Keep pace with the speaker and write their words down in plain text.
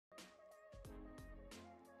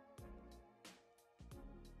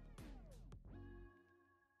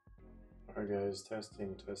Alright guys,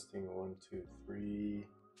 testing, 1, 2, 3.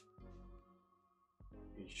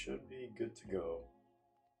 We should be good to go.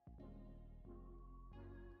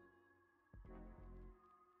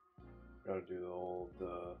 Gotta do the old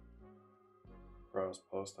browse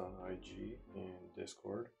post on IG and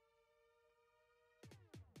Discord.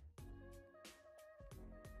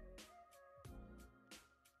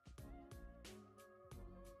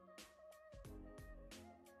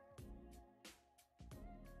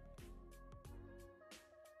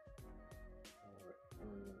 Alright, how are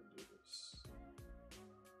we gonna do this?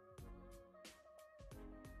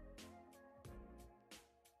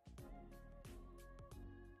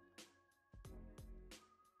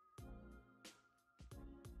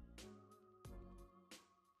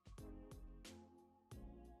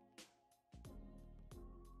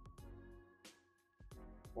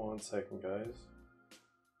 One second, guys.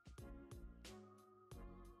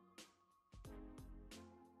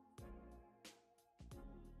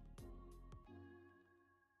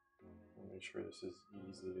 I'll make sure this is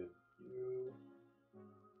easy to view.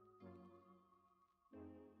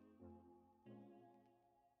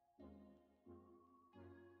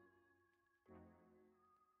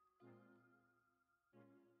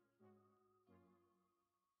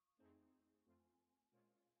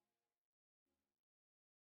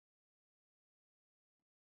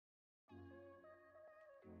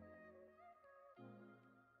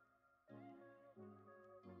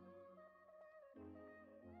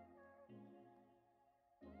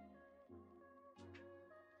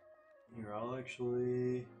 Here, I'll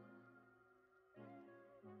actually...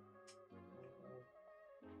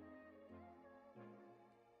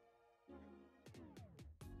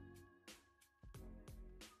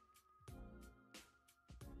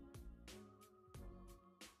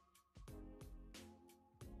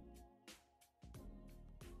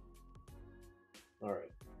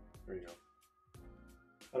 Alright, there you go.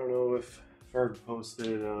 I don't know if Ferg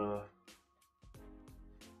posted on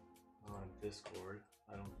Discord.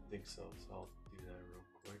 I don't think so, so I'll do that real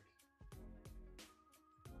quick.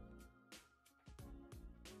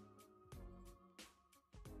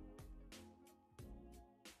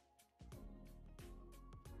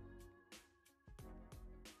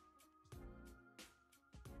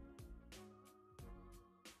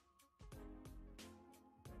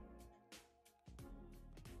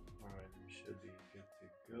 Alright, we should be good to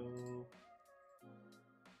go.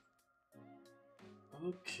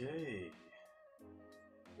 Okay.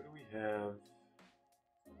 What do we have?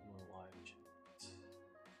 More live chat.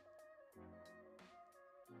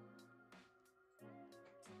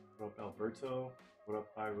 What up, Alberto? What up,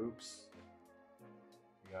 High Roops?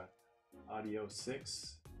 We got Audio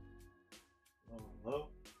 6. Hello, hello.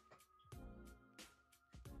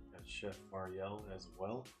 Got Chef Marielle as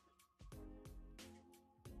well.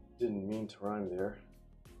 Didn't mean to rhyme there.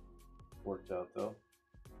 Worked out though.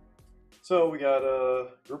 So we got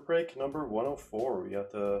group break number 104. We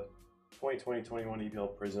got the 2020-21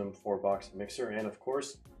 EPL Prizm 4-box mixer, and of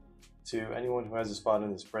course, to anyone who has a spot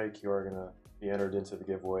in this break, you are gonna be entered into the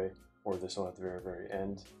giveaway for this one at the very, very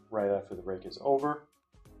end, right after the break is over.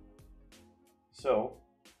 So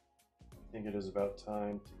I think it is about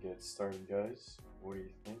time to get started, guys. What do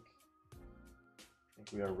you think? I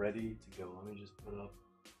think we are ready to go. Let me just put up.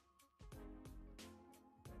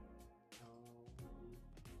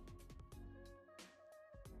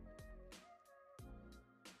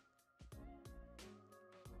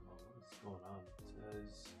 What's going on? It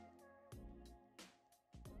says.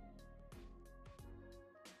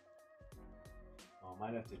 Oh, I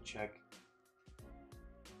might have to check.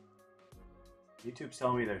 YouTube's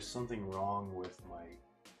telling me there's something wrong with my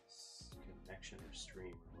connection or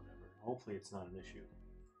stream or whatever. Hopefully it's not an issue.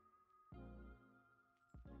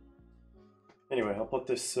 Anyway, I'll put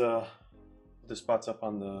this spots up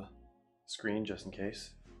on the screen just in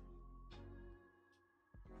case.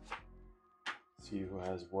 See who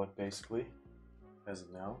has what basically as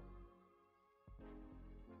of now.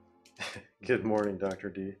 Good morning, Dr.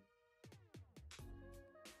 D.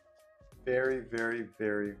 Very, very,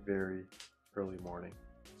 very, very early morning.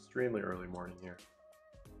 Extremely early morning here.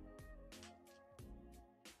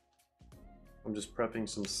 I'm just prepping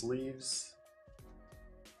some sleeves.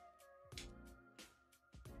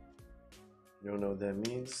 You don't know what that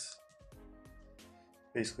means?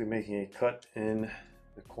 Basically making a cut in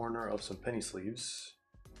the corner of some penny sleeves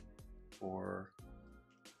for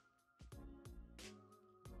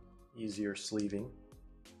easier sleeving.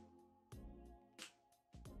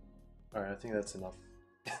 All right, I think that's enough.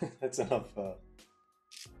 That's enough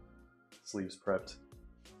sleeves prepped.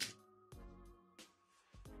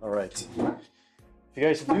 All right, If you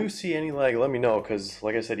guys do see any lag, let me know, because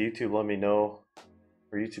like I said, YouTube let me know,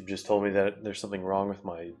 or YouTube just told me that there's something wrong with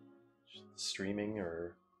my streaming,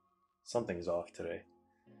 or something's off today.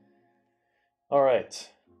 All right.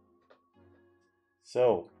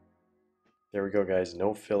 So, there we go, guys.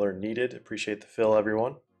 No filler needed. Appreciate the fill,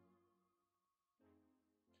 everyone.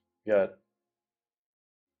 We got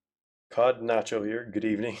Cod Nacho here. Good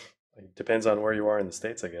evening. Depends on where you are in the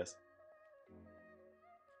States, I guess.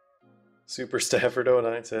 Super Stafford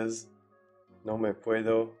 09 says, No me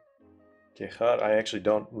puedo quejar. I actually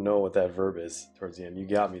don't know what that verb is towards the end. You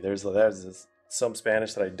got me. There's some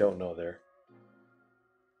Spanish that I don't know there.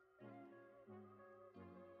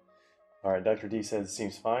 All right, Dr. D says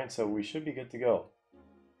seems fine, so we should be good to go.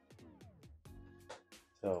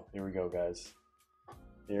 So here we go, guys.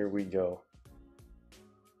 Here we go.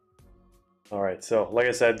 All right, so like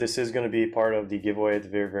I said, this is going to be part of the giveaway at the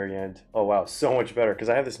very, very end. Oh, wow, so much better, because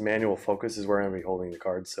I have this manual focus is where I'm going to be holding the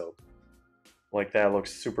card, so like that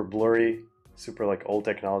looks super blurry, super like old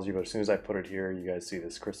technology, but as soon as I put it here, you guys see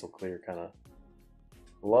this crystal clear kind of.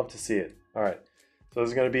 Love to see it. All right, so this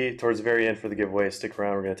is going to be towards the very end for the giveaway. Stick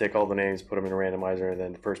around. We're going to take all the names, put them in a randomizer, and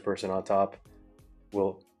then the first person on top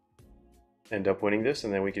will end up winning this,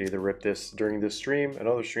 and then we can either rip this during this stream,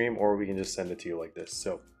 another stream, or we can just send it to you like this.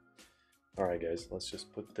 So all right, guys, let's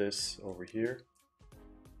just put this over here.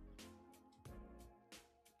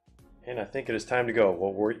 And I think it is time to go.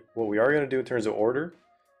 What we are going to do in terms of order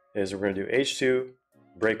is we're going to do H2,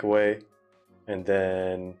 Breakaway, and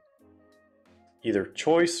then either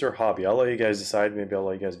choice or hobby. I'll let you guys decide. Maybe I'll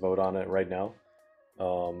let you guys vote on it right now.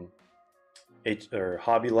 Hobby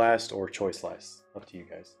last or choice last. Up to you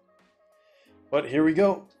guys. But here we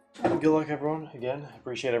go. Good luck, everyone. Again,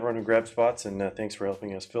 appreciate everyone who grabbed spots, and thanks for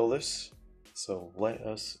helping us fill this. So let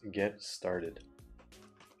us get started.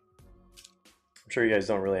 I'm sure you guys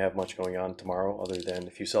don't really have much going on tomorrow other than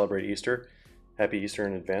if you celebrate Easter, happy Easter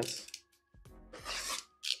in advance.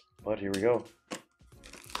 But here we go.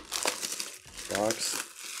 Box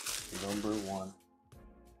number 1.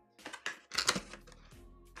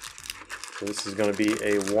 So this is going to be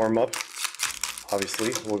a warm-up.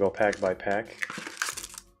 Obviously, we'll go pack by pack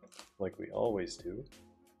like we always do.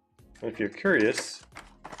 And if you're curious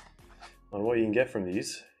on what you can get from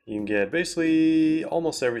these, you can get basically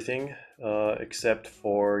almost everything except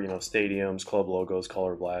for, stadiums, club logos,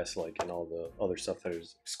 color blasts, and all the other stuff that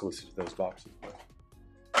is exclusive to those boxes.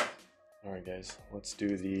 All right, guys, let's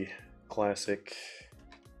do the classic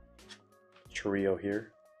trio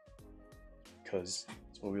here, because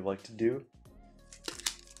that's what we like to do.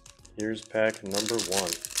 Here's pack number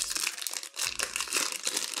 1.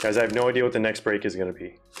 Guys, I have no idea what the next break is going to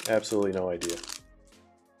be. Absolutely no idea.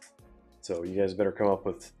 So you guys better come up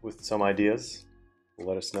with some ideas.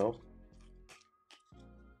 Let us know.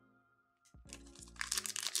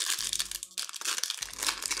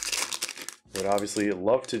 Would obviously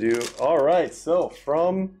love to do. All right, so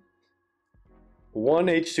from one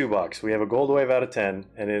H2 box, we have a gold wave out of 10,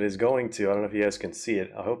 and it is going to, I don't know if you guys can see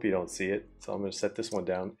it. I hope you don't see it. So I'm going to set this one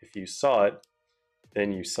down. If you saw it,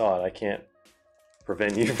 then you saw it. I can't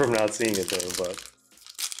prevent you from not seeing it though, but.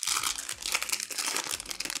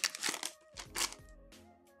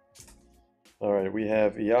 All right, we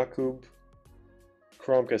have Jakub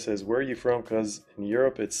Kromka says, where are you from? Because in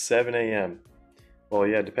Europe it's 7 a.m. Well,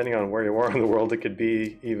 yeah, depending on where you are in the world, it could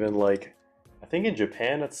be even I think in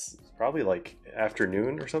Japan it's probably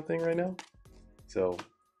afternoon or something right now. So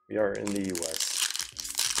we are in the US,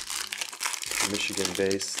 Michigan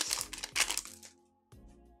based.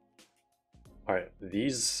 All right,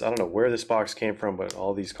 these, I don't know where this box came from, but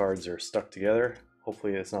all these cards are stuck together.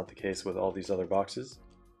 Hopefully it's not the case with all these other boxes.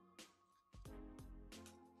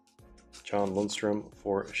 John Lundstrom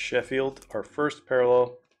for Sheffield, our first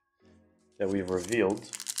parallel that we've revealed.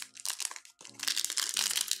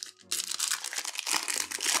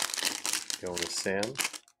 Going with Sam.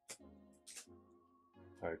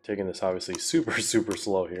 All right, taking this obviously super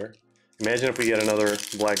slow here. Imagine if we get another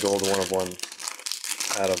black gold 1 of 1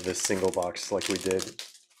 out of this single box like we did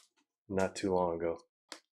not too long ago.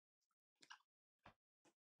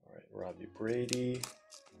 All right, Robbie Brady.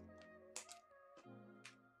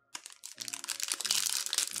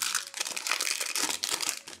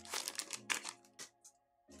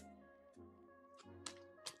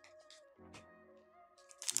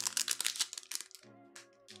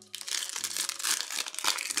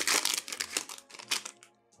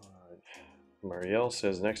 Marielle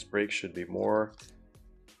says next break should be more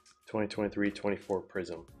 2023-24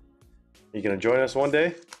 Prizm. You gonna join us one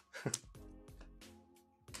day?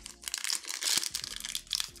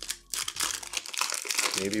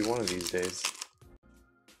 Maybe one of these days.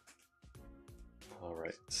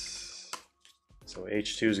 right. So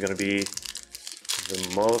H2 is going to be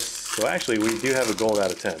the most. So actually, we do have a gold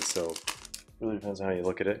out of 10. So it really depends on how you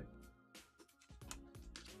look at it.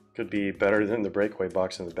 Could be better than the breakaway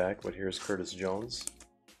box in the back, but here's Curtis Jones.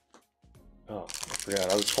 Oh, I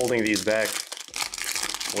forgot. I was holding these back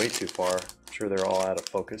way too far. I'm sure they're all out of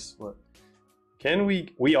focus. What? Can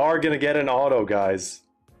we are going to get an auto, guys.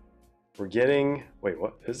 We're getting, wait,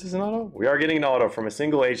 what? Is this an auto? We are getting an auto from a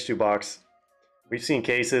single H2 box. We've seen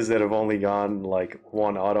cases that have only gone like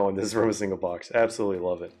one auto, and this is from a single box. Absolutely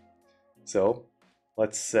love it. So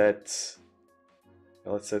let's set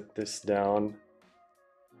this down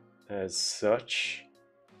as such.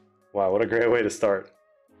 Wow, what a great way to start.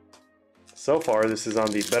 So far, this is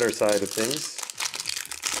on the better side of things.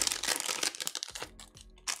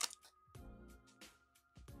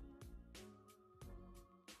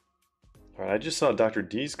 All right, I just saw Dr.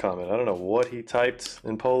 D's comment. I don't know what he typed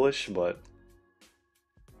in Polish, but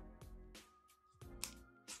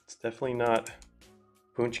it's definitely not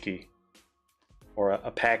Punchki or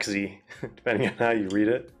Apaxi, depending on how you read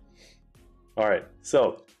it. All right,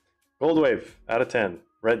 so Gold Wave out of 10,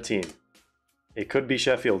 red team. It could be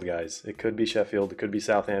Sheffield, guys. It could be Sheffield. It could be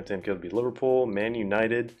Southampton. It could be Liverpool, Man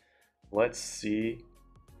United. Let's see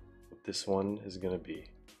what this one is going to be.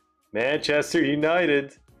 Manchester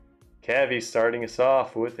United. Cavi starting us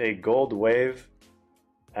off with a Gold Wave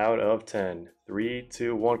out of 10. 3,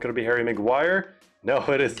 2, 1. Could it be Harry Maguire? No,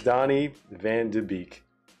 it is Donny van de Beek.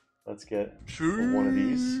 Let's get one of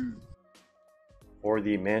these for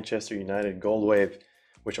the Manchester United Gold Wave,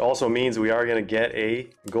 which also means we are going to get a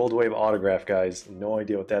Gold Wave autograph, guys. No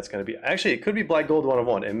idea what that's going to be. Actually, it could be Black Gold 1 of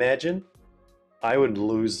 1. Imagine, I would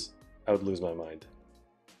lose my mind.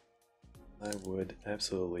 I would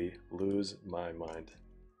absolutely lose my mind.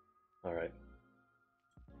 All right.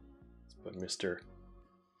 Let's put Mr.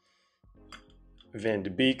 Van de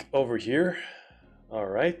Beek over here. All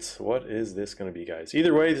right. What is this going to be, guys?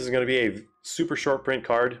 Either way, this is going to be a super short print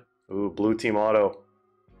card. Ooh, blue team auto.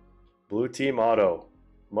 Blue team auto.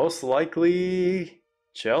 Most likely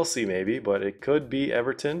Chelsea, maybe, but it could be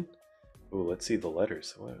Everton. Ooh, let's see the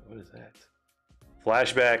letters. What is that?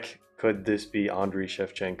 Flashback. Could this be Andriy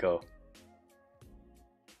Shevchenko?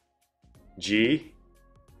 G.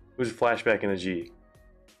 Who's flashback in a G?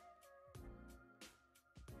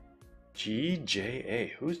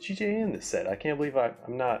 GJA. Who's GJA in this set? I can't believe I'm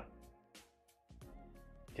not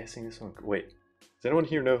guessing this one. Wait, does anyone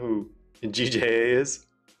here know who GJA is?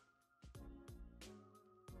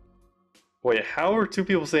 Wait, how are two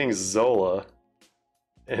people saying Zola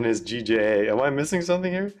and is GJA? Am I missing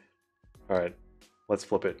something here? All right, let's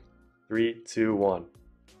flip it. 3, 2, 1.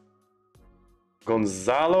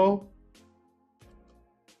 Gonzalo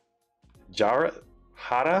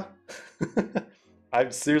Hara?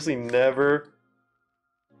 I've seriously never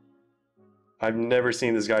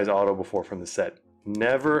seen this guy's auto before from the set.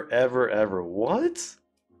 Never, ever, ever. What?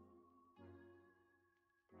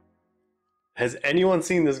 Has anyone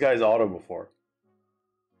seen this guy's auto before?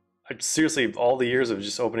 Seriously, all the years of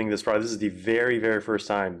just opening this product, this is the very, very first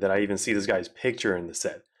time that I even see this guy's picture in the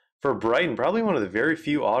set. For Brighton, probably one of the very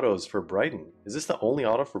few autos for Brighton. Is this the only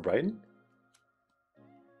auto for Brighton?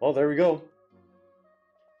 Well, there we go.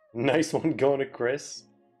 Nice one going to Chris.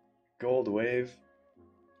 Gold Wave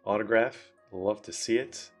autograph. Love to see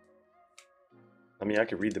it. I mean, I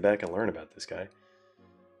could read the back and learn about this guy.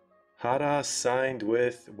 Hada signed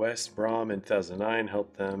with West Brom in 2009.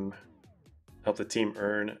 Helped the team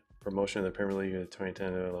earn promotion in the Premier League in the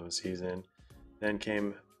 2010-11 season. Then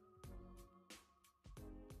came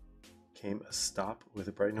a stop with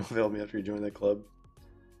the Brighton Hove Albion after he joined that club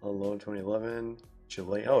on loan in 2011.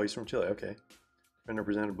 Chile. Oh, he's from Chile. Okay. And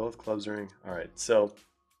represented both clubs during. All right. So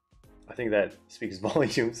I think that speaks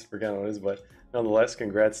volumes for kind of what it is, but nonetheless,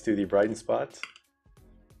 congrats to the Brighton spot.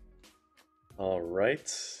 All right.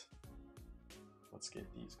 Let's get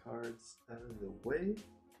these cards out of the way.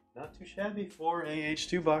 Not too shabby for a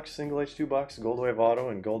H2 box, single H2 box, Gold Wave auto,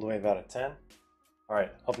 and Gold Wave out of 10. All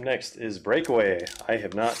right. Up next is Breakaway. I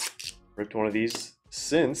have not ripped one of these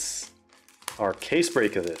since our case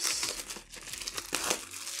break of this.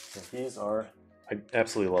 And these are, I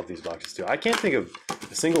absolutely love these boxes too. I can't think of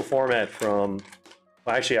a single format from,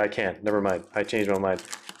 well, actually I can't, never mind, I changed my mind.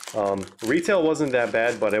 Retail wasn't that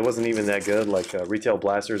bad, but it wasn't even that good, like Retail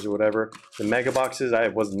Blasters or whatever. The Mega Boxes I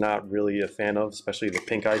was not really a fan of, especially the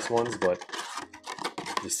pink ice ones, but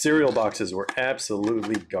the cereal boxes were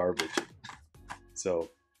absolutely garbage. So, all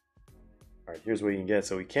right, here's what you can get.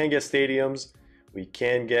 So we can get stadiums, we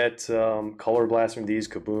can get Color Blast from these,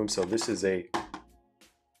 Kaboom. So this is a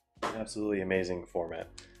absolutely amazing format.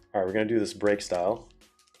 All right, we're gonna do this break style.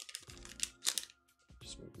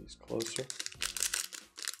 these closer.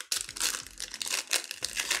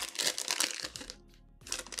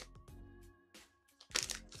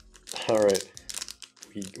 All right.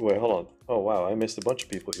 Wait, hold on. Oh, wow, I missed a bunch of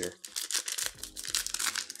people here.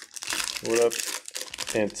 What up,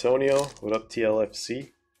 Antonio? What up,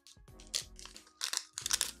 TLFC?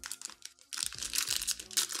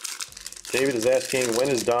 David is asking, when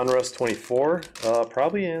is Donruss 24?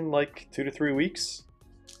 Probably in like 2 to 3 weeks.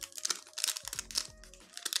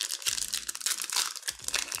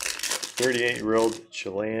 "38-year-old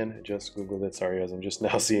Chilean." Just Googled it. Sorry, guys. I'm just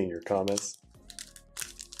now seeing your comments.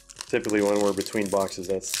 Typically, when we're between boxes,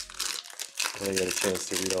 that's when I get a chance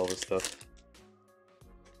to read all this stuff.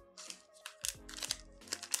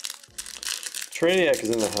 Tradiac is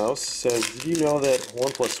in the house. Says, "Did you know that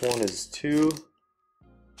 1 + 1 is 2?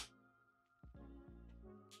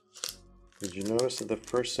 Did you notice that the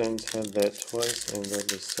first sentence had that twice and that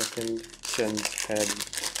the second sentence had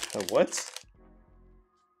what?"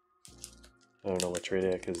 I don't know what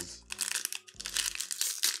Tradiac is.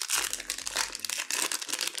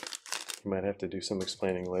 You might have to do some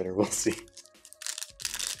explaining later. We'll see.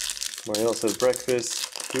 Mariel says,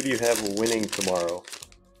 "Breakfast. Who do you have winning tomorrow?"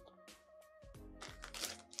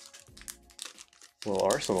 Well,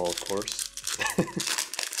 Arsenal, of course.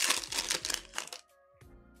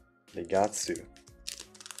 They got to.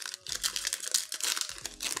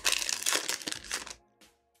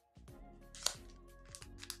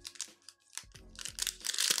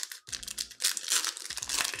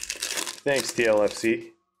 Thanks,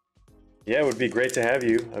 TLFC. Yeah, it would be great to have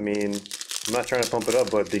you. I mean, I'm not trying to pump it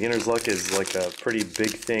up, but beginner's luck is like a pretty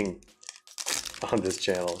big thing on this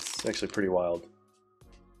channel. It's actually pretty wild.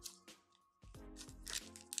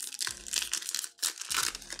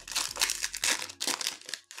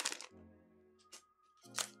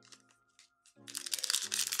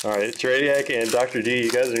 All right, Tradiac and Dr. D,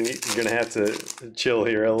 you guys are going to have to chill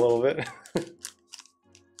here a little bit.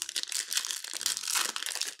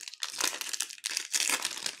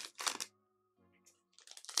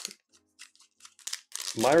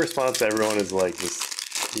 My response to everyone is like,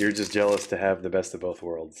 you're just jealous to have the best of both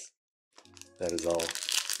worlds. That is all.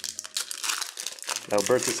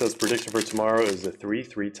 Alberto says, "Prediction for tomorrow is a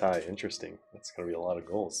 3-3 tie." Interesting. That's going to be a lot of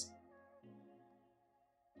goals.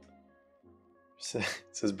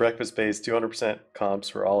 Says, "Breakfast pays 200% comps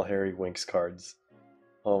for all Harry Winks cards."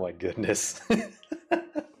 Oh my goodness.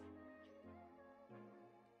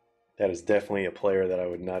 That is definitely a player that I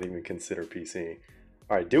would not even consider PCing.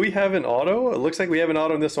 All right, do we have an auto? It looks like we have an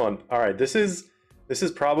auto in this one. All right, this is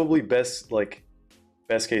probably best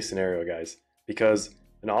case scenario, guys, because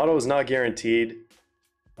an auto is not guaranteed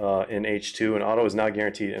in H2, an auto is not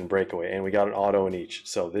guaranteed in Breakaway, and we got an auto in each.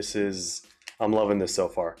 So this is, I'm loving this so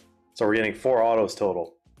far. So we're getting 4 autos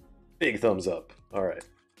total. Big thumbs up. All right.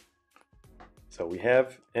 So we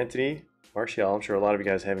have Anthony Martial. I'm sure a lot of you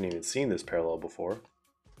guys haven't even seen this parallel before,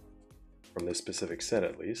 from this specific set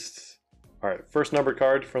at least. All right, first numbered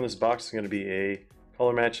card from this box is going to be a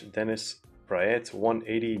color match Dennis Praet,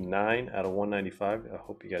 189 out of 195. I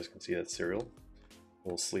hope you guys can see that serial.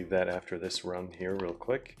 We'll sleeve that after this run here real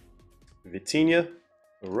quick. Vitinha,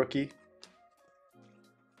 a rookie.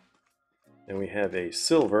 And we have a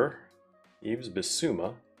silver Yves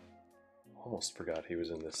Bissouma. Almost forgot he was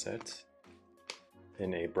in this set.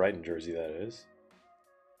 In a Brighton jersey, that is.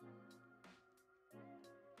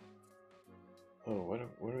 Oh,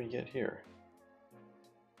 what do we get here?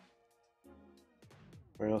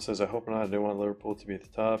 Mariel says, "I hope not. I do want Liverpool to be at the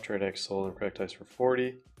top. Trade X sold and correct ice for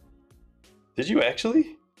 40. Did you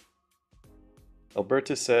actually?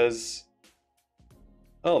 Alberta says,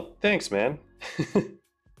 "Oh, thanks, man."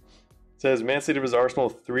 Says, "Man City vs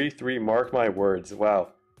Arsenal 3-3. Mark my words."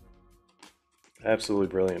 Wow. Absolutely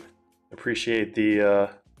brilliant. Appreciate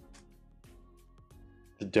the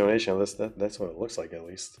donation. That's what it looks like, at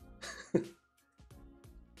least.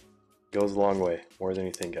 Goes a long way. More than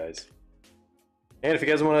anything, guys. And if you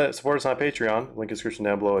guys want to support us on Patreon, link in the description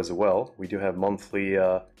down below as well. We do have monthly,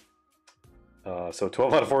 so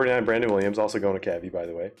 12 out of 49, Brandon Williams, also going to Cavi, by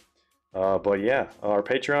the way. But yeah, our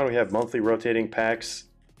Patreon, we have monthly rotating packs,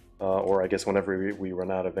 or I guess whenever we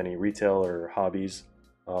run out of any retail or hobbies.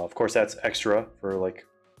 Of course, that's extra for like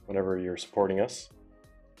whenever you're supporting us.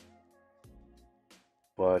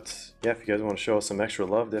 But yeah, if you guys want to show us some extra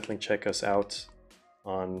love, definitely check us out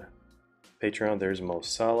on Patreon. There's Mo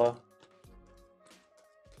Salah.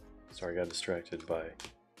 Sorry, I got distracted by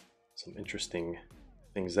some interesting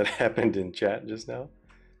things that happened in chat just now.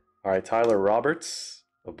 All right, Tyler Roberts,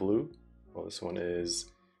 a blue. Well, this one is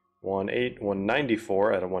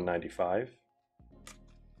 194 out of 195.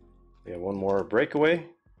 We have one more Breakaway,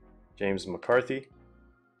 James McCarthy.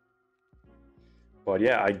 But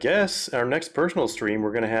yeah, I guess our next personal stream,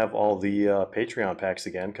 we're going to have all the Patreon packs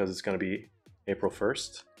again because it's going to be April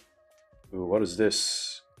 1st. Ooh, what is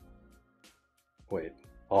this? Wait.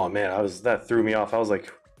 Oh man, that threw me off. I was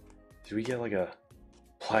like, did we get like a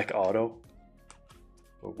black auto?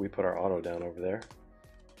 But we put our auto down over there.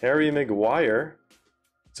 Harry Maguire.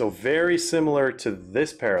 So very similar to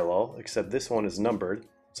this parallel, except this one is numbered.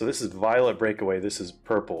 So this is Violet Breakaway. This is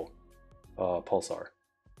Purple Pulsar.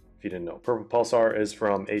 If you didn't know, Purple Pulsar is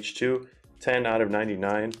from H2, 10 out of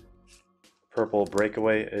 99. Purple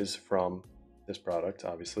Breakaway is from this product,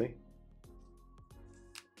 obviously.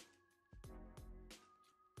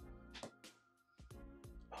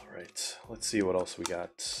 All right, let's see what else we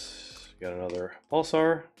got. We got another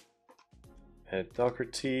Pulsar. And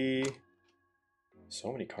Doherty.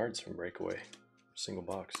 So many cards from Breakaway. Single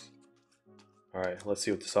box. All right, let's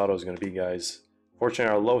see what this auto is going to be, guys.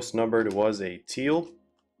 Fortunately, our lowest numbered was a teal.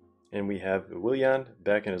 And we have Willian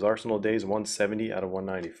back in his Arsenal days, 170 out of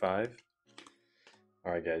 195.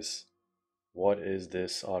 All right, guys. What is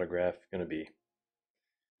this autograph going to be?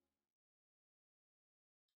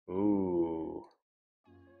 Ooh.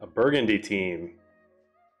 A burgundy team.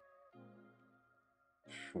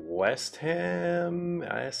 West Ham,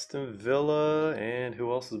 Aston Villa, and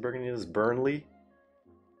who else is burgundy? This is Burnley.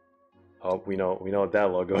 Oh, we know what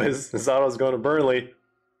that logo is. This auto is going to Burnley.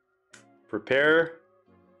 Prepare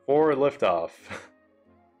for liftoff.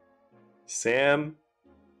 Sam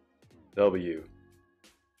W.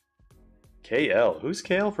 KL. Who's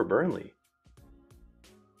KL for Burnley?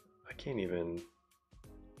 I can't even.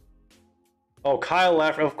 Oh, Kyle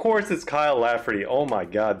Lafferty. Of course it's Kyle Lafferty. Oh my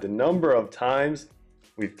god. The number of times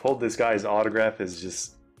we've pulled this guy's autograph is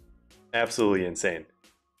just absolutely insane.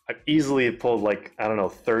 I've easily pulled like, I don't know,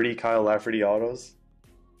 30 Kyle Lafferty autos.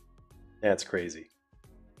 That's crazy.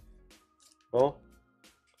 Well,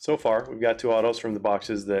 so far we've got 2 autos from the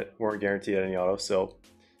boxes that weren't guaranteed any auto, so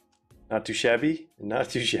not too shabby, not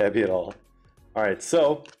too shabby at all. All right,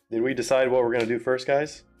 so did we decide what we're gonna do first,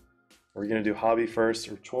 guys? Are we gonna do hobby first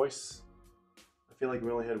or choice? I feel like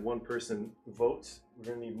we only had one person vote. We're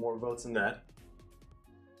gonna need more votes than that.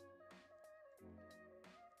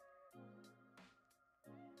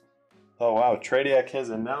 Oh wow, Tradiac has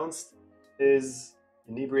announced his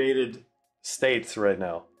inebriated states right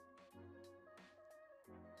now.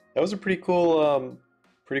 That was a pretty cool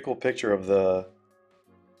picture of the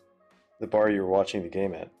bar you were watching the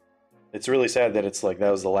game at. It's really sad that it's like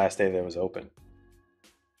that was the last day that it was open.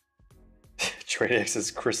 Tradiac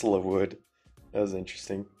says Crystal of Wood. That was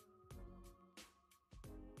interesting.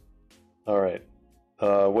 All right.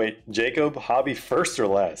 Wait, Jacob, hobby first or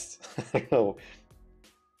last? I don't know.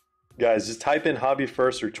 Guys, just type in hobby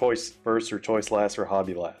first or choice last or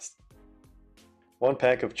hobby last. 1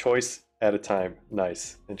 pack of choice at a time.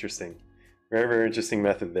 Nice. Interesting. Very, very interesting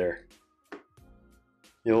method there.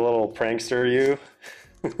 You little prankster, you.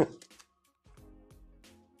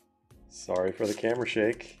 Sorry for the camera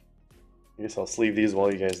shake. I guess I'll sleeve these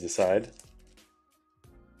while you guys decide.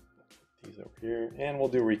 These over here. And we'll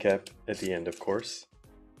do a recap at the end, of course.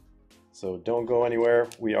 So don't go anywhere.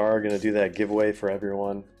 We are going to do that giveaway for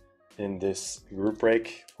everyone in this group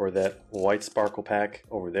break for that white sparkle pack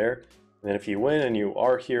over there. And then if you win and you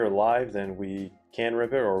are here live, then we can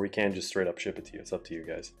rip it or we can just straight up ship it to you. It's up to you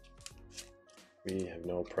guys. We have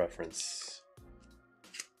no preference.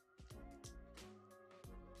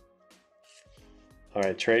 All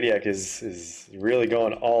right, Tradiac is really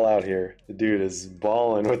going all out here. The dude is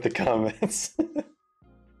balling with the comments.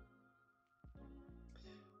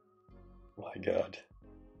 My God.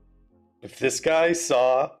 If this guy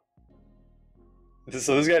saw...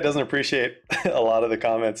 So this guy doesn't appreciate a lot of the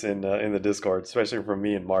comments in the Discord, especially from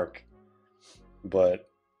me and Mark. But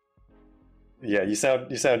yeah, you sound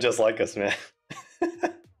just like us, man.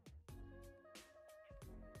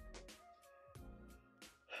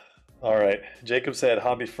 All right, Jacob said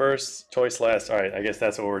hobby first, choice last. All right, I guess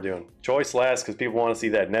that's what we're doing. Choice last because people want to see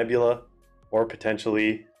that nebula, or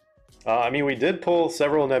potentially. I mean, we did pull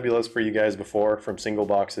several nebulas for you guys before from single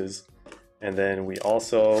boxes, and then we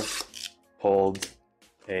also pulled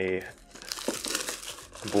a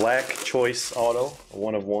black choice auto, a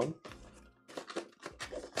 1 of 1.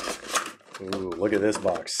 Ooh, look at this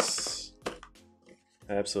box.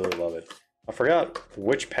 I absolutely love it. I forgot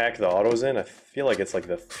which pack the auto's in. I feel like it's like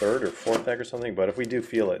the 3rd or 4th pack or something, but if we do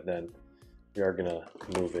feel it, then we are gonna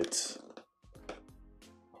move it.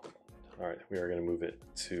 All right, we are gonna move it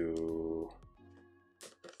to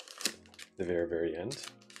the very, very end.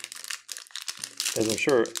 As I'm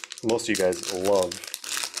sure most of you guys love.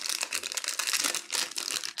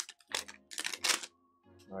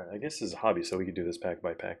 All right, I guess this is a hobby, so we could do this pack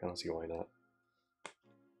by pack. I don't see why not.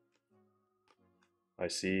 I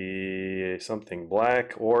see something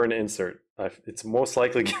black or an insert. It's most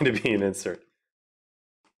likely going to be an insert.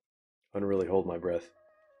 I'm going to really hold my breath.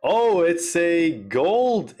 Oh, it's a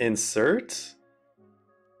gold insert.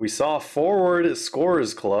 We saw Forward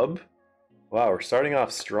Scorers Club. Wow, we're starting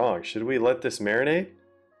off strong. Should we let this marinate?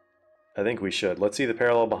 I think we should. Let's see the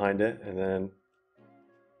parallel behind it. And then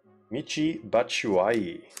Michi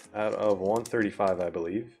Batshuayi out of 135, I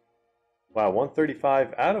believe. Wow,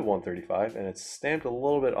 135 out of 135, and it's stamped a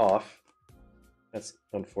little bit off. That's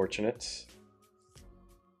unfortunate.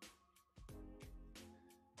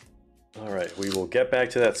 All right, we will get back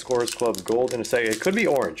to that Scorers Club gold in a second. It could be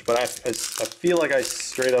orange, but I feel like I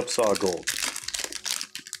straight up saw gold.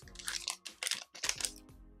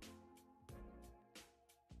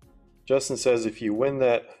 Justin says, if you win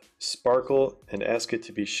that sparkle and ask it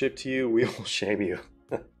to be shipped to you, we will shame you.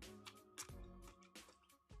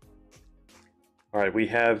 All right, we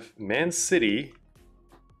have Man City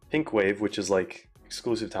Pink Wave, which is like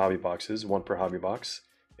exclusive to hobby boxes, one per hobby box.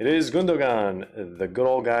 It is Gundogan, the good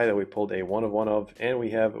old guy that we pulled a 1 of 1 of, and we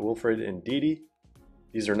have Wilfred and Didi.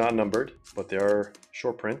 These are not numbered, but they are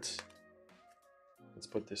short print. Let's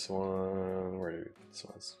put this one, where do we put this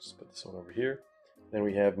one? Let's just put this one over here. Then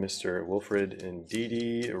we have Mr. Wilfred and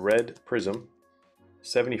Didi Red Prizm,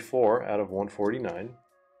 74 out of 149.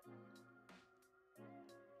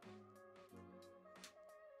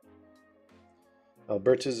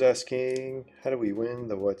 Alberta's asking, how do we win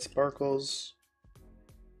the white sparkles?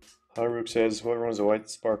 Haruk says, whoever runs a white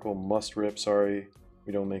sparkle must rip. Sorry,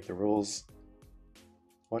 we don't make the rules.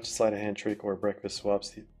 Watch sleight of hand trick or breakfast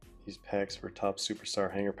swaps. These packs for top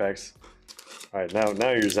superstar hanger packs. All right,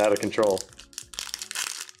 now you're just out of control.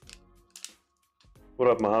 What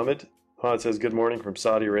up, Mohammed? Mohammed says, good morning from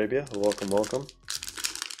Saudi Arabia. Welcome, welcome.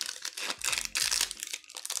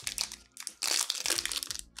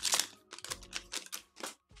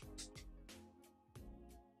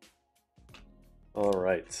 All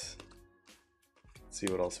right. Let's see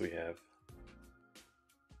what else we have.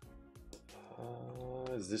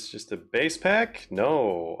 Is this just a base pack?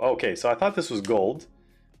 No. Okay, so I thought this was gold,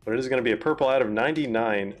 but it is going to be a purple out of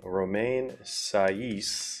 99 Romain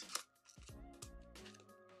Saiz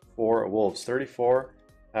for Wolves. 34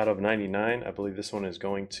 out of 99. I believe this one is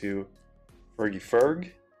going to Fergie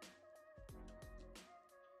Ferg.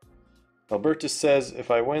 Albertus says,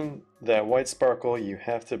 if I win that white sparkle, you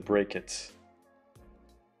have to break it.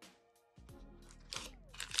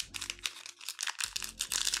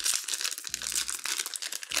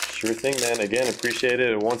 Sure thing, man. Again, appreciate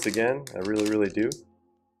it once again. I really, really do.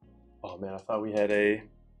 Oh man, I thought we had a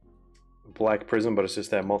black Prizm, but it's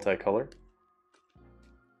just that multicolor.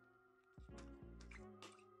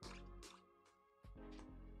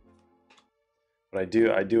 But I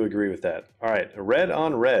do agree with that. All right, red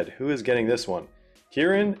on red. Who is getting this one?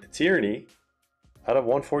 Kieran Tierney out of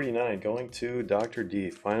 149 going to Dr.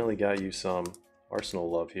 D. Finally got you some Arsenal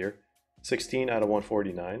love here. 16 out of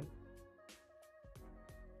 149.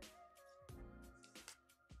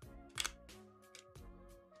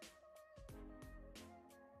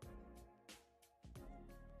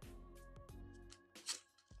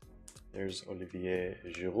 There's Olivier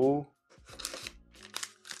Giroud.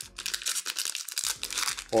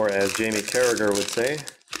 Or as Jamie Carragher would say,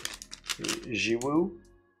 Giroud.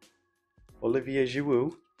 Olivier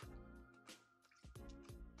Giroud. I'm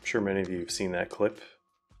sure many of you have seen that clip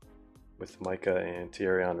with Micah and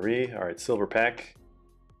Thierry Henry. All right, silver pack.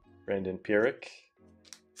 Brandon Pierrick.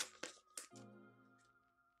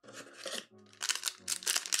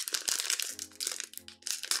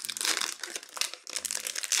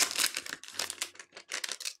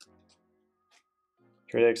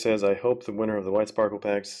 TradeX says, I hope the winner of the White Sparkle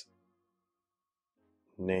Packs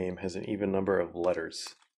name has an even number of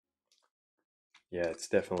letters. Yeah, it's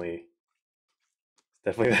definitely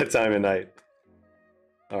that time of night.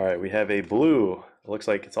 All right, we have a blue. It looks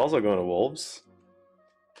like it's also going to Wolves.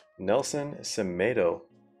 Nelson Semedo.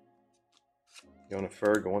 Going to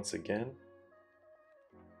Ferg once again.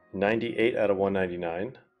 98 out of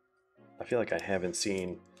 199. I feel like I haven't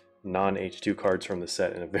seen non-H2 cards from the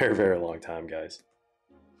set in a very, very long time, guys.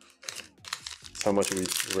 How much we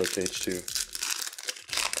wrote to H2.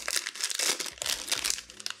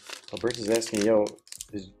 Albert is asking, yo,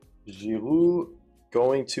 is Giroud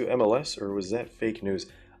going to MLS or was that fake news?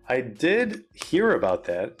 I did hear about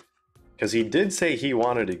that because he did say he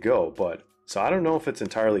wanted to go, but so I don't know if it's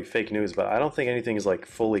entirely fake news, but I don't think anything is like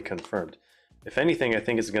fully confirmed. If anything, I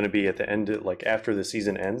think it's going to be at the end, like after the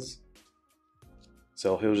season ends.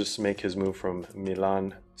 So he'll just make his move from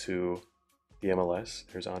Milan to the MLS.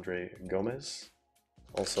 There's Andre Gomez,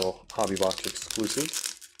 also hobby box exclusive.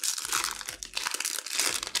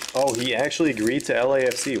 Oh, he actually agreed to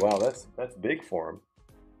LAFC. Wow, that's big for him.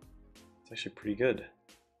 It's actually pretty good.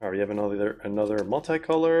 All right, we have another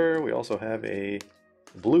multicolor. We also have a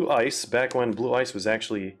blue ice. Back when blue ice was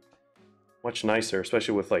actually much nicer,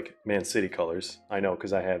 especially with like Man City colors. I know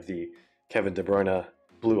because I have the Kevin De Bruyne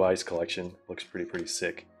blue ice collection. Looks pretty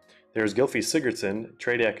sick. There's Gylfi Sigurdsson.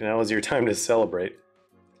 Tradiak, now is your time to celebrate.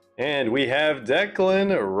 And we have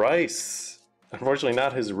Declan Rice. Unfortunately,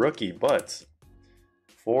 not his rookie, but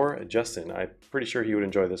for Justin, I'm pretty sure he would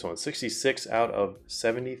enjoy this one. 66 out of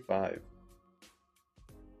 75.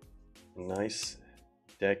 Nice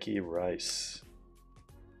Decky Rice.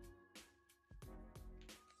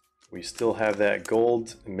 We still have that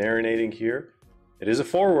gold marinating here. It is a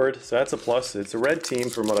forward, so that's a plus. It's a red team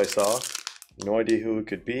from what I saw. No idea who it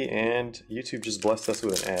could be, and YouTube just blessed us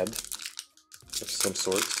with an ad of some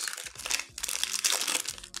sorts.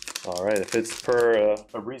 All right, if it's per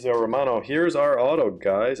Fabrizio Romano, here's our auto,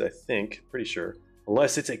 guys, I think. Pretty sure.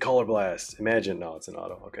 Unless it's a color blast. Imagine, no, it's an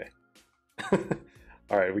auto. Okay.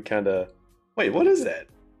 All right, we kind of... Wait, what is that?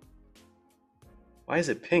 Why is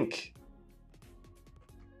it pink?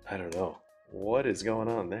 I don't know. What is going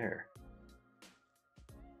on there?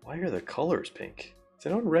 Why are the colors pink? Does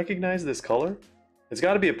anyone recognize this color? It's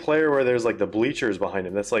got to be a player where there's like the bleachers behind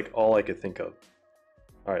him. That's like all I could think of.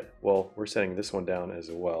 All right, well, we're setting this one down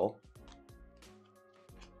as well.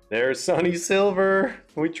 There's Sunny Silver.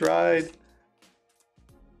 We tried.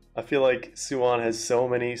 I feel like Suwon has so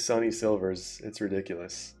many Sunny Silvers. It's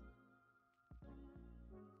ridiculous.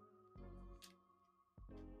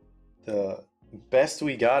 The best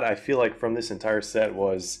we got, I feel like, from this entire set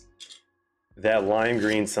was that lime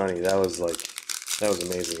green Sunny. That was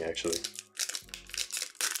amazing, actually.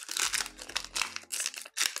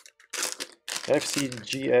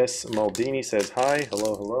 FCGS Maldini says hi.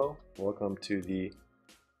 Hello, hello. Welcome to the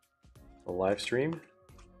live stream.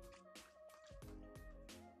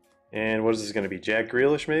 And what is this going to be? Jack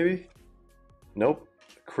Grealish, maybe? Nope.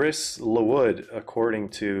 Chris LeWood, according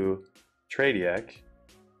to Tradiak.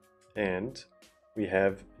 And we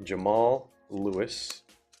have Jamal Lewis,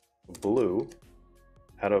 blue,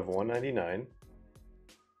 out of 199.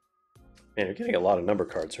 Man, you're getting a lot of number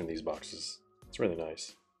cards from these boxes. It's really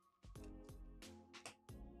nice.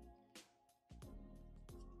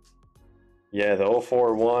 Yeah, the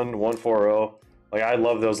 041, 140. Like, I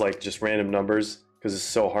love those, like, just random numbers because it's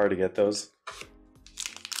so hard to get those.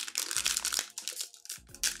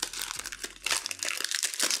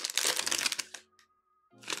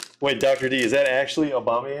 Wait, Dr. D, is that actually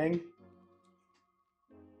Aubameyang?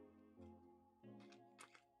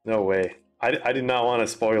 No way. I did not want a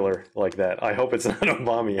spoiler like that. I hope it's not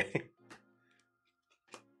Aubameyang.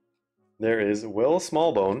 There is Will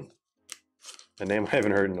Smallbone, a name I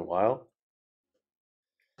haven't heard in a while.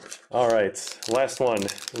 All right, last one.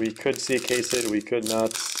 We could see a case hit, we could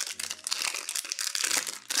not.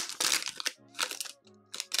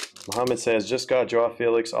 Mohammed says, just got Joao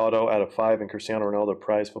Felix auto out of 5 and Cristiano Ronaldo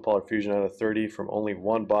prize footballer fusion out of 30 from only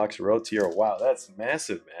one box. Road to 0. Wow, that's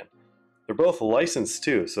massive, man. They're both licensed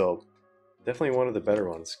too, so definitely one of the better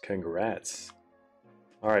ones. Congrats.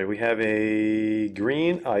 All right, we have a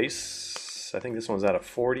green ice. I think this one's out of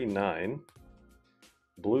 49.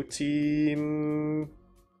 Blue team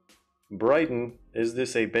Brighton. Is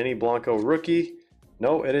this a Benny Blanco rookie?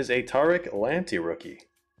 No, it is a Tariq Lamptey rookie.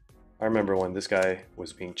 I remember when this guy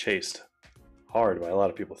was being chased hard by a lot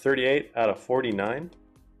of people. 38 out of 49.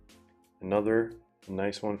 Another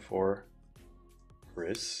nice one for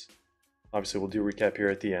Chris. Obviously, we'll do a recap here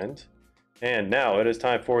at the end. And now it is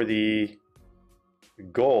time for the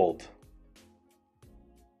gold.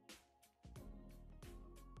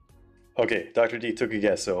 Okay, Dr. D took a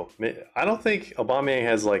guess. So I don't think Aubameyang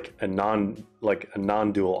has like a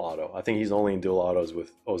non-dual auto. I think he's only in dual autos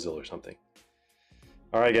with Ozil or something.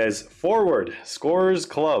 All right, guys. Forward Scorers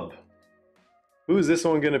Club. Who is this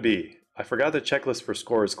one gonna be? I forgot the checklist for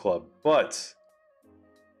Scorers Club, but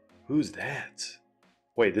who's that?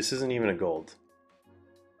 Wait, this isn't even a gold.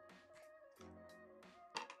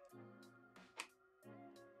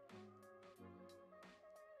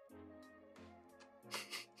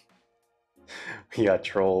 He got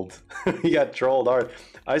trolled. He got trolled hard.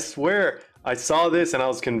 I swear, I saw this and I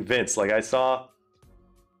was convinced. Like I saw.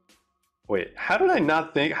 Wait, how did I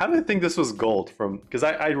not think? How did I think this was gold from? Because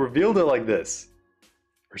I revealed it like this,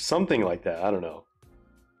 or something like that. I don't know.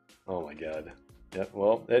 Oh my god. Yep.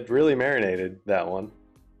 Well, it really marinated that one.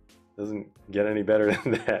 Doesn't get any better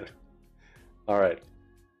than that. All right.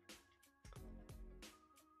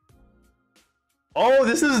 Oh,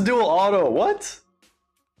 this is dual auto. What?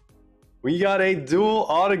 We got a dual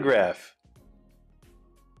autograph.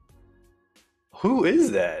 Who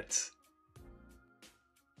is that?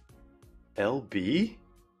 LB?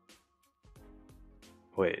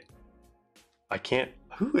 Wait. I can't.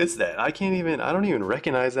 Who is that? I don't even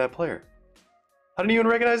recognize that player. I don't even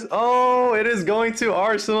recognize. Oh, it is going to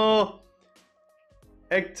Arsenal.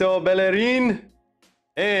 Hector Bellerin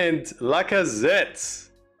and Lacazette.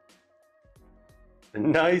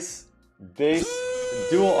 Nice base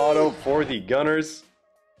dual auto for the Gunners.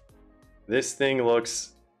 This thing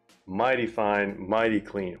looks mighty fine, mighty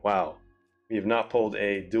clean. Wow. We have not pulled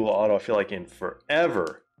a dual auto, I feel like, in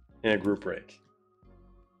forever in a group break.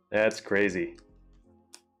 That's crazy.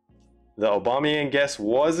 The Aubameyang guess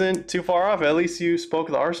wasn't too far off. At least you spoke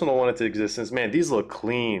the Arsenal one into existence. Man, these look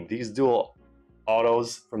clean. These dual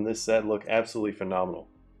autos from this set look absolutely phenomenal.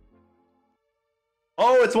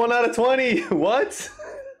 Oh, it's 1 out of 20. What?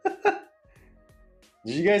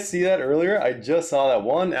 Did you guys see that earlier? I just saw that.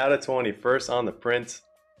 1 out of 20. First on the print.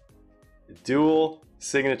 Dual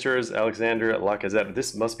signatures, Alexander Lacazette.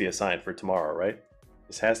 This must be a sign for tomorrow, right?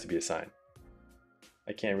 This has to be a sign.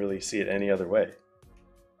 I can't really see it any other way.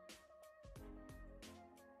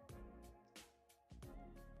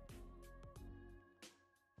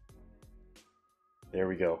 There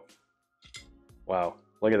we go. Wow,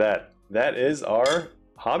 look at that. That is our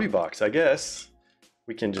hobby box, I guess.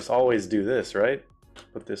 We can just always do this, right?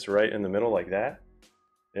 Put this right in the middle like that.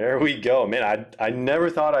 There we go. Man, I never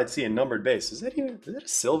thought I'd see a numbered base. Is that a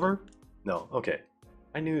silver? No, okay.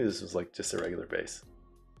 I knew this was like just a regular base.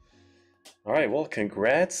 All right, well,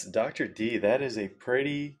 congrats, Dr. D. That is a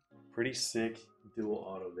pretty sick dual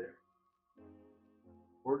auto there.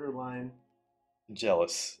 Borderline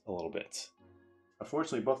jealous a little bit.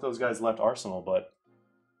 Unfortunately, both those guys left Arsenal, but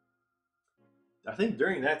I think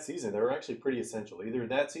during that season, they were actually pretty essential. Either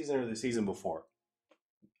that season or the season before.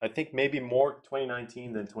 I think maybe more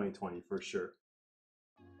 2019 than 2020, for sure.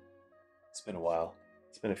 It's been a while.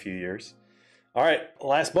 It's been a few years. All right,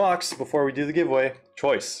 last box before we do the giveaway.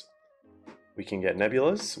 Choice. We can get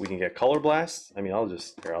Nebulas. We can get Color Blast. I mean, I'll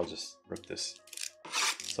just rip this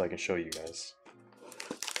so I can show you guys.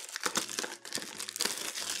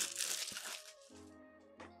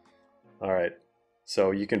 All right,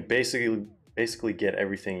 so you can basically get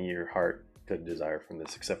everything your heart could desire from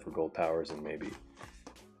this, except for gold powers and maybe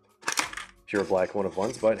pure black 1 of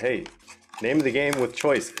 1s. But hey, name of the game with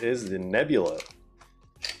choice is the Nebula.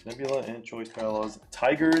 Nebula and choice parallels.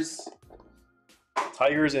 Tigers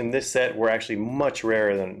in this set were actually much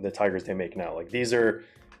rarer than the Tigers they make now. Like, these are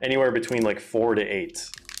anywhere between like 4 to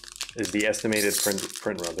 8 is the estimated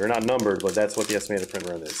print run. They're not numbered, but that's what the estimated print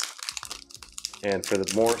run is. And for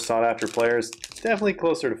the more sought after players, definitely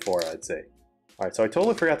closer to 4, I'd say. All right, so I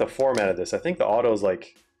totally forgot the format of this. I think the auto is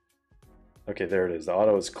like, okay, there it is. The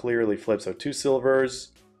auto is clearly flipped. So 2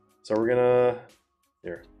 silvers. So we're gonna,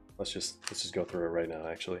 here, let's just go through it right now,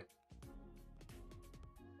 actually.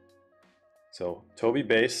 So Toby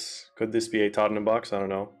base. Could this be a Tottenham box? I don't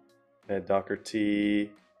know. And Dr. T,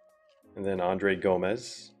 and then Andre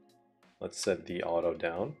Gomez. Let's set the auto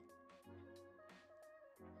down.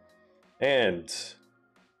 And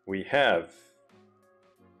we have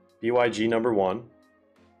BYG number 1.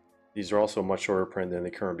 These are also much shorter print than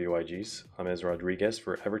the current BYGs. James Rodriguez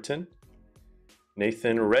for Everton.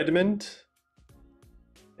 Nathan Redmond.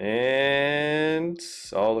 And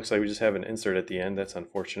oh, looks like we just have an insert at the end. That's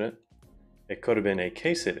unfortunate. It could have been a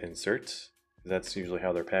case hit insert. That's usually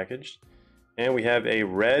how they're packaged. And we have a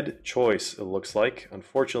red choice, it looks like.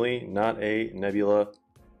 Unfortunately, not a Nebula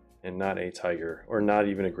and not a Tiger, or not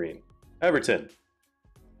even a green. Everton,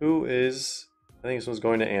 who is, I think this one's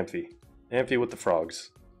going to Amphi. Amphi with the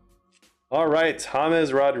frogs. All right,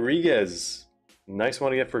 James Rodriguez. Nice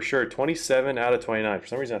one to get for sure. 27 out of 29. For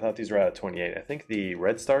some reason, I thought these were out of 28. I think the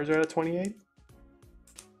Red Stars are out of 28.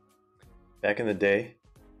 Back in the day,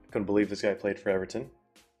 I couldn't believe this guy played for Everton.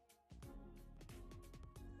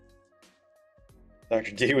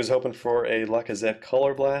 Dr. D was hoping for a Lacazette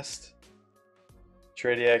Color Blast.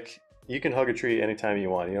 Tradiac, you can hug a tree anytime you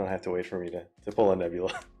want. You don't have to wait for me to pull a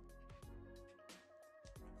Nebula.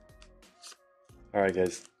 Alright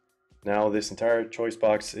guys, now this entire choice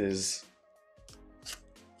box is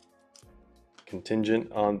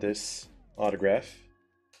contingent on this autograph.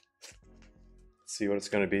 Let's see what it's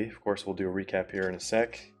going to be. Of course, we'll do a recap here in a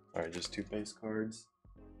sec. Alright, just 2 base cards.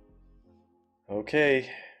 Okay,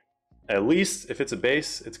 at least if it's a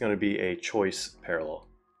base, it's going to be a choice parallel.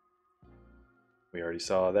 We already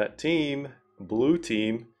saw that team, blue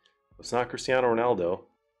team. It's not Cristiano Ronaldo.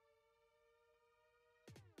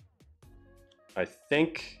 I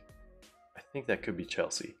think that could be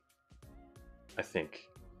Chelsea. I think.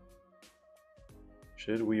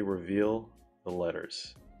 Should we reveal the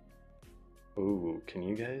letters? Ooh, can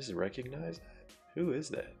you guys recognize that? Who is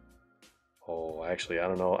that? Oh, actually, I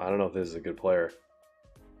don't know. I don't know if this is a good player.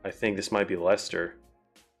 I think this might be Lester.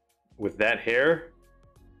 With that hair,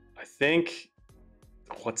 I think.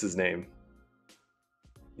 What's his name?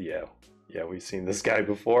 Yeah, we've seen this guy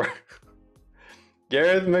before.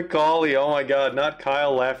 Gareth McCauley. Oh my God, not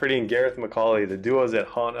Kyle Lafferty and Gareth McCauley, the duos that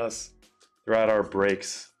haunt us throughout our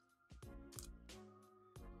breaks.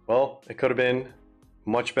 Well, it could have been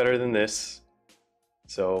much better than this.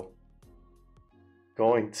 So,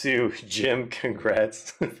 going to Jim,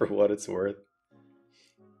 congrats for what it's worth.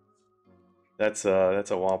 That's a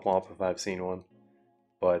womp womp if I've seen one.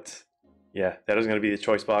 But yeah, that is going to be the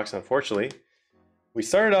choice box. Unfortunately, we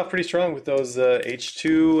started off pretty strong with those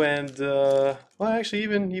H2 and well, actually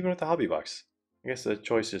even with the hobby box. I guess the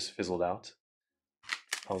choice just fizzled out.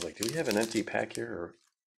 I was like, do we have an empty pack here? Or...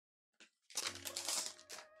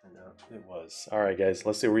 No, it was. All right, guys,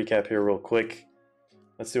 let's do a recap here real quick.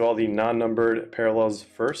 Let's do all the non-numbered parallels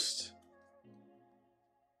first.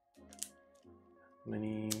 How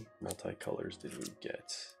many multicolors did we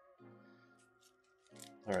get?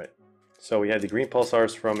 All right, so we had the green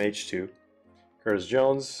pulsars from H2. Curtis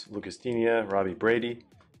Jones, Lucas Digne, Robbie Brady.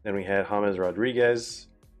 Then we had James Rodriguez,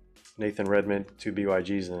 Nathan Redmond, 2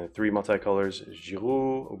 BYGs, and then 3 multicolors,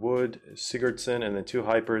 Giroud, Wood, Sigurdsson, and then 2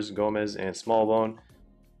 hypers, Gomez and Smallbone.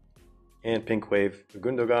 And Pink Wave,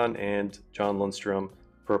 Gundogan, and John Lundstrom,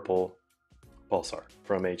 purple pulsar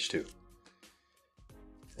from H2.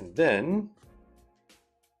 And then,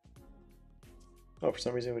 oh, for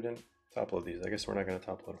some reason we didn't top load these. I guess we're not going to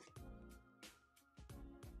top load them.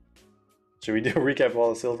 Should we do a recap of all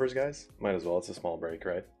the silvers, guys? Might as well. It's a small break,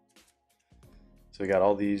 right? So we got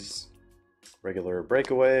all these regular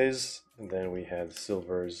breakaways, and then we have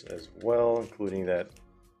silvers as well, including that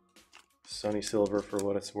Sunny Silver for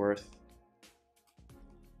what it's worth.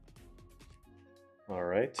 All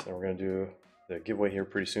right, and we're going to do the giveaway here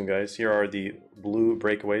pretty soon, guys. Here are the blue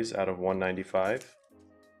breakaways out of 195.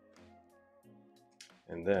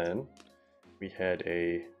 And then we had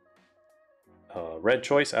a red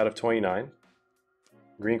choice out of 29.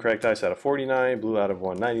 Green cracked ice out of 49. Blue out of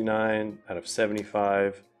 199. Out of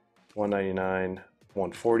 75. 199.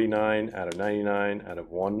 149. Out of 99. Out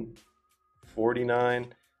of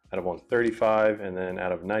 149. Out of 135. And then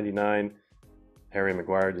out of 99. Harry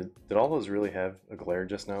Maguire. Did all those really have a glare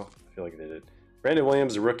just now? I feel like they did. Brandon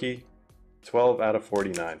Williams, rookie, 12 out of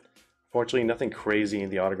 49. Fortunately, nothing crazy in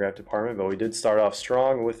the autograph department, but we did start off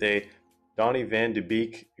strong with a Donny Van de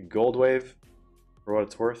Beek Gold Wave, for what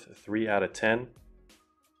it's worth, 3 out of 10.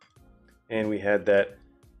 And we had that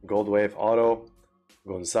Gold Wave auto,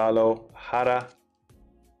 Gonzalo Jara.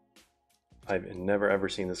 I've never ever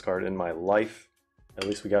seen this card in my life. At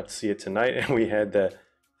least we got to see it tonight. And we had the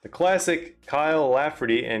classic Kyle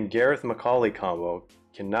Lafferty and Gareth McCauley combo.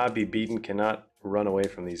 Cannot be beaten, cannot run away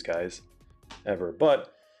from these guys ever.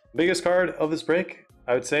 But biggest card of this break,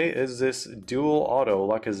 I would say, is this dual auto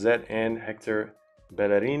Lacazette and Hector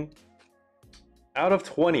Bellerin. Out of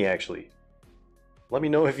 20, actually. Let me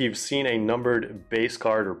know if you've seen a numbered base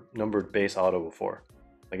card or numbered base auto before.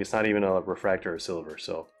 Like, it's not even a refractor or silver.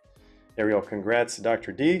 So there we go. Congrats,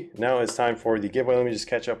 Dr. D. Now it's time for the giveaway. Let me just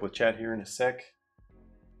catch up with chat here in a sec.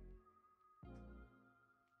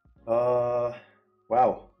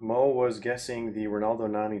 Wow. Mo was guessing the Ronaldo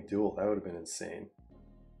Nani duel. That would have been insane.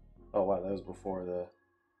 Oh wow, that was before the...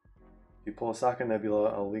 If you pull a Sokka Nebula,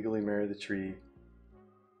 I'll legally marry the tree.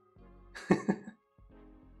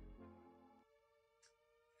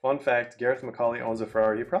 Fun fact, Gareth McCauley owns a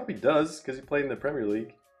Ferrari. He probably does, because he played in the Premier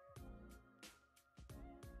League.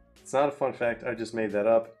 It's not a fun fact, I just made that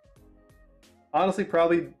up. Honestly,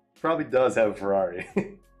 probably does have a Ferrari.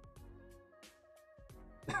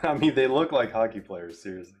 I mean, they look like hockey players,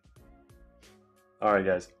 seriously. Alright,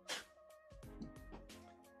 guys.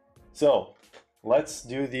 So, let's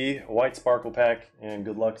do the white sparkle pack, and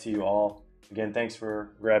good luck to you all. Again, thanks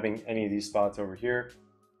for grabbing any of these spots over here.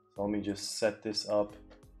 So let me just set this up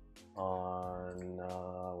on,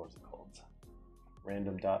 what's it called?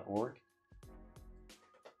 Random.org.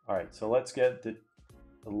 Alright, so let's get the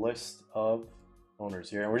list of owners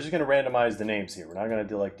here. And we're just going to randomize the names here. We're not going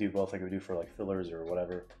to do both like we do for like fillers or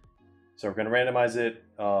whatever. So we're going to randomize it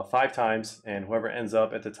 5 times, and whoever ends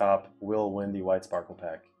up at the top will win the white sparkle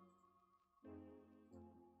pack.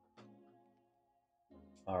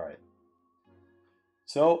 All right.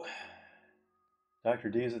 So Dr.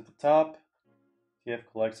 D is at the top. TF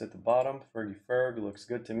Collects at the bottom. Fergie Ferg looks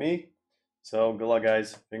good to me. So good luck,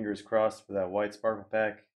 guys. Fingers crossed for that white sparkle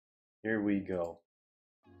pack. Here we go.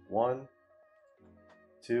 1,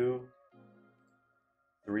 2,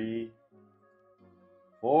 3,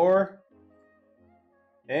 4.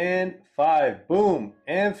 And 5. Boom.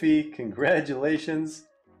 Amphi, congratulations.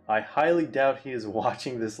 I highly doubt he is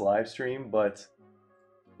watching this live stream, but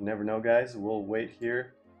you never know, guys. We'll wait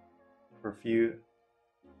here for a few,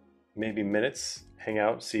 maybe minutes. Hang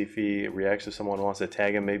out, see if he reacts, if someone wants to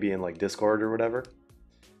tag him maybe in like Discord or whatever.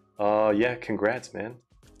 Yeah, congrats, man.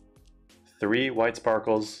 3 white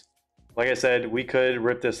sparkles. Like I said, we could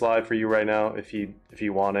rip this live for you right now if you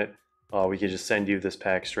want it. We could just send you this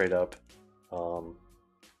pack straight up.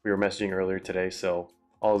 We were messaging earlier today, so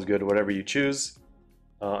all is good, whatever you choose.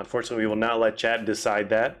 Unfortunately, we will not let chat decide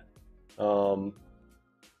that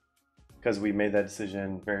because we made that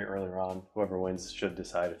decision very earlier on. Whoever wins should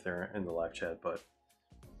decide if they're in the live chat, but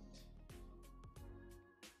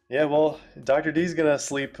yeah, well, Dr. D's gonna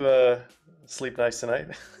sleep nice tonight.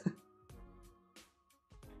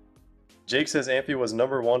 Jake says Amphi was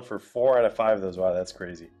 #1 for 4 out of 5 of those. Wow, that's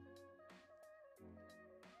crazy.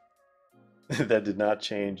 That did not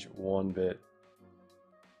change one bit.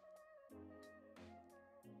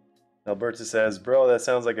 Alberta says, bro, that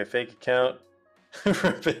sounds like a fake account.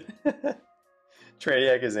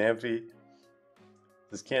 Tradiac is Amphi.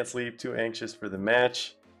 Says, can't sleep, too anxious for the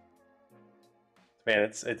match.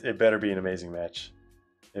 Man, it better be an amazing match.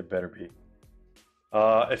 It better be.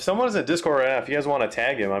 If someone's in Discord right now, if you guys want to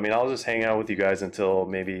tag him, I mean, I'll just hang out with you guys until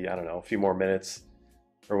maybe, I don't know, a few more minutes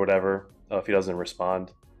or whatever, if he doesn't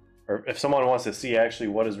respond. Or if someone wants to see actually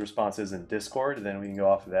what his response is in Discord, then we can go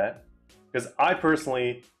off of that. Because I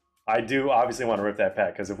personally, I do obviously want to rip that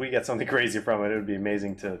pack, because if we get something crazy from it, it would be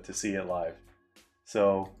amazing to see it live.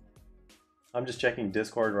 So I'm just checking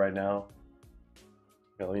Discord right now.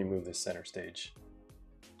 Okay, let me move this center stage.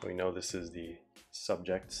 So we know this is the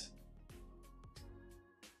subject.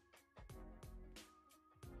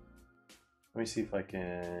 Let me see if I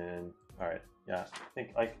can. All right, yeah, I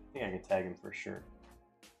think I can tag him for sure.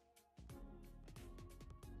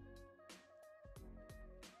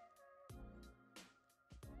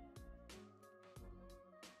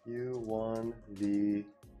 You won the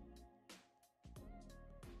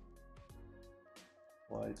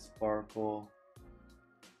white sparkle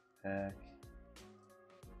pack.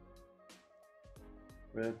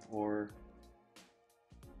 Rip or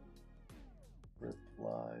rip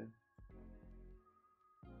live.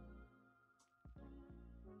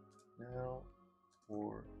 Now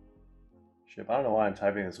or ship. I don't know why I'm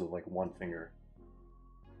typing this with like one finger.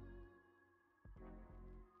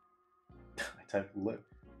 I typed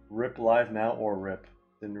rip live now or rip.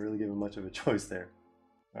 Didn't really give him much of a choice there.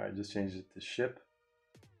 All right, just changed it to ship.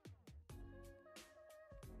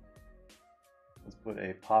 Let's put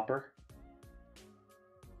a popper.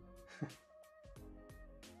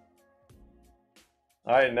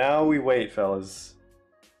 All right, now we wait, fellas.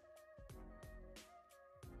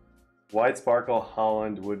 White Sparkle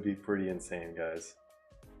Holland would be pretty insane, guys.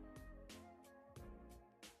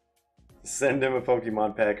 Send him a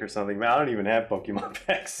Pokemon pack or something. Man, I don't even have Pokemon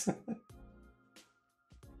packs.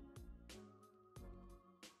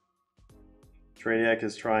 Tradiac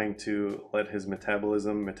is trying to let his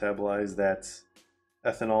metabolism metabolize that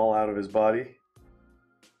ethanol out of his body.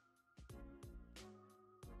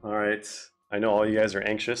 All right, I know all you guys are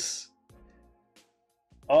anxious.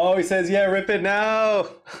 Oh, he says, yeah, rip it now.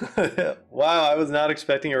 Wow, I was not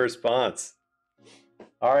expecting a response.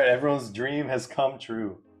 All right, everyone's dream has come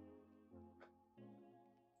true.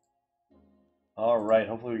 All right,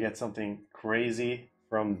 hopefully we get something crazy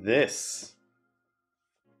from this.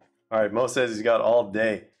 All right, Mo says he's got all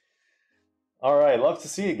day. All right, love to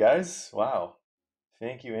see you guys. Wow.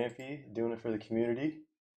 Thank you, Amphi, doing it for the community.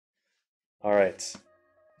 All right,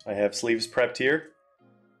 I have sleeves prepped here.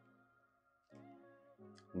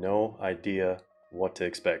 No idea what to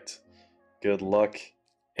expect. Good luck,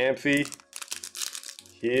 Amphi.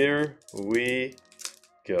 Here we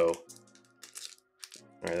go.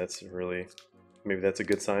 All right, that's really, maybe that's a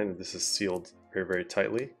good sign that this is sealed very, very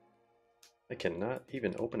tightly. I cannot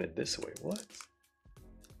even open it this way. What?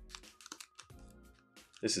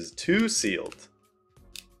 This is too sealed.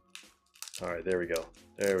 All right, there we go.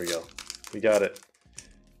 There we go. We got it.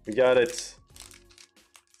 We got it.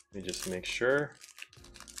 Let me just make sure.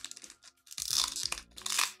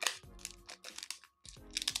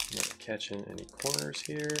 Not catching any corners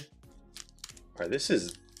here. All right, this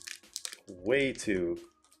is way too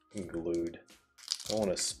glued. I don't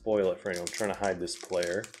want to spoil it for anyone. I'm trying to hide this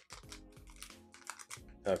player.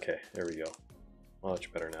 Okay, there we go.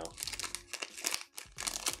 Much better now. All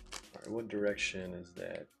right, what direction is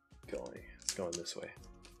that going? It's going this way.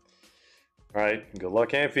 All right, good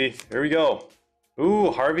luck, Amphi. Here we go.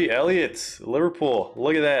 Ooh, Harvey Elliott, Liverpool.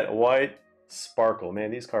 Look at that white sparkle.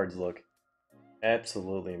 Man, these cards look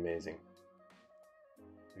absolutely amazing.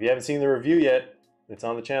 If you haven't seen the review yet, it's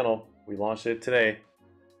on the channel. We launched it today.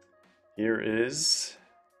 Here is...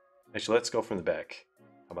 Actually, let's go from the back.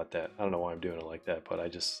 How about that? I don't know why I'm doing it like that, but I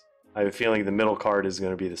have a feeling the middle card is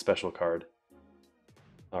going to be the special card.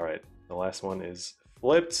 All right, the last one is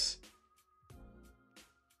flipped.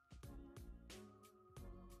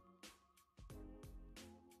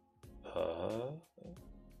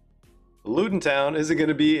 Luton Town, is it going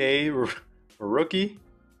to be a rookie?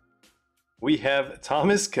 We have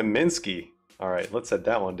Thomas Kaminsky. All right, let's set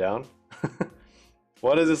that one down.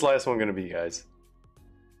 What is this last one going to be, guys?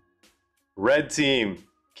 Red team.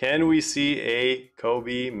 Can we see a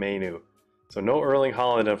Kobe Mainu? So no Erling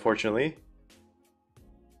Haaland, unfortunately.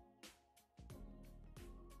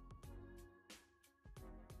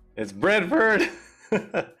 It's Brentford.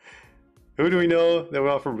 Who do we know that we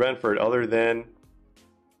want from Brentford other than...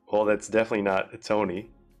 Well, that's definitely not a Tony.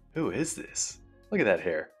 Who is this? Look at that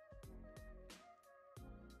hair.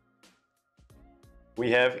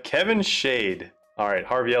 We have Kevin Shade. All right,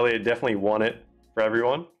 Harvey Elliott definitely won it for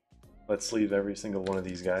everyone. Let's sleeve every single one of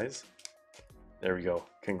these guys. There we go.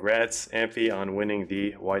 Congrats, Amphi, on winning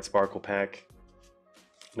the White Sparkle Pack.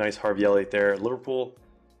 Nice Harvey Elliott there. Liverpool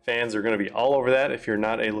fans are going to be all over that if you're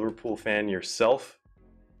not a Liverpool fan yourself.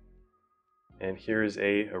 And here's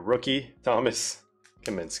a rookie, Thomas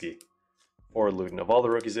Kaminsky for Luton. Of all the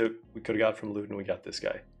rookies that we could have got from Luton, we got this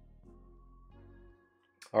guy.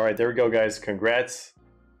 All right, there we go, guys. Congrats.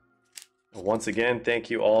 Once again, thank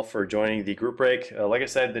you all for joining the group break. Like I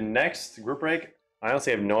said, the next group break, I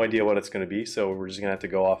honestly have no idea what it's going to be, so we're just going to have to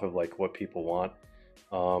go off of like what people want.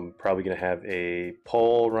 Probably going to have a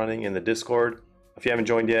poll running in the Discord. If you haven't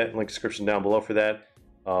joined yet, link description down below for that.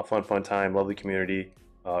 Fun time, lovely community.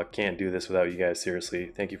 Can't do this without you guys, seriously.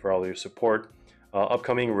 Thank you for all your support.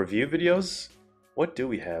 Upcoming review videos, what do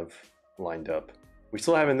we have lined up? We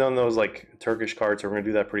still haven't done those like Turkish cards, so we're going to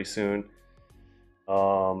do that pretty soon.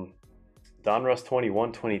 Donruss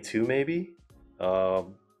 21-22 maybe? I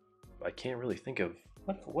can't really think of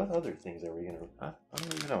what other things are we gonna... I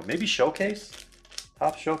don't even know. Maybe Showcase?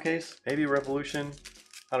 Top Showcase? Maybe Revolution?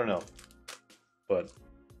 I don't know. But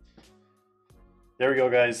there we go,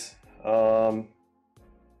 guys.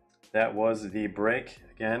 That was the break.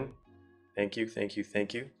 Again, thank you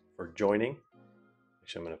for joining.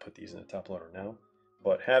 Actually, I'm gonna put these in the top loader now.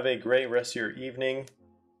 But have a great rest of your evening,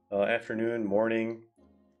 afternoon, morning,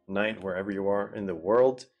 night, wherever you are in the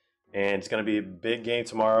world. And it's going to be a big game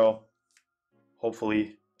tomorrow.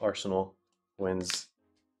 Hopefully Arsenal wins,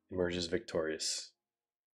 emerges victorious.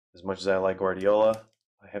 As much as I like Guardiola,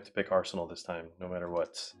 I have to pick Arsenal this time, no matter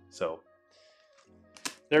what. So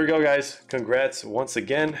there we go, guys. Congrats once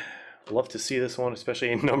again. Love to see this one,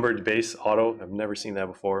 especially in numbered base auto. I've never seen that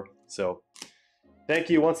before. So thank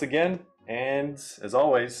you once again. And as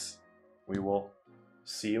always, we will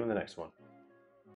see you in the next one.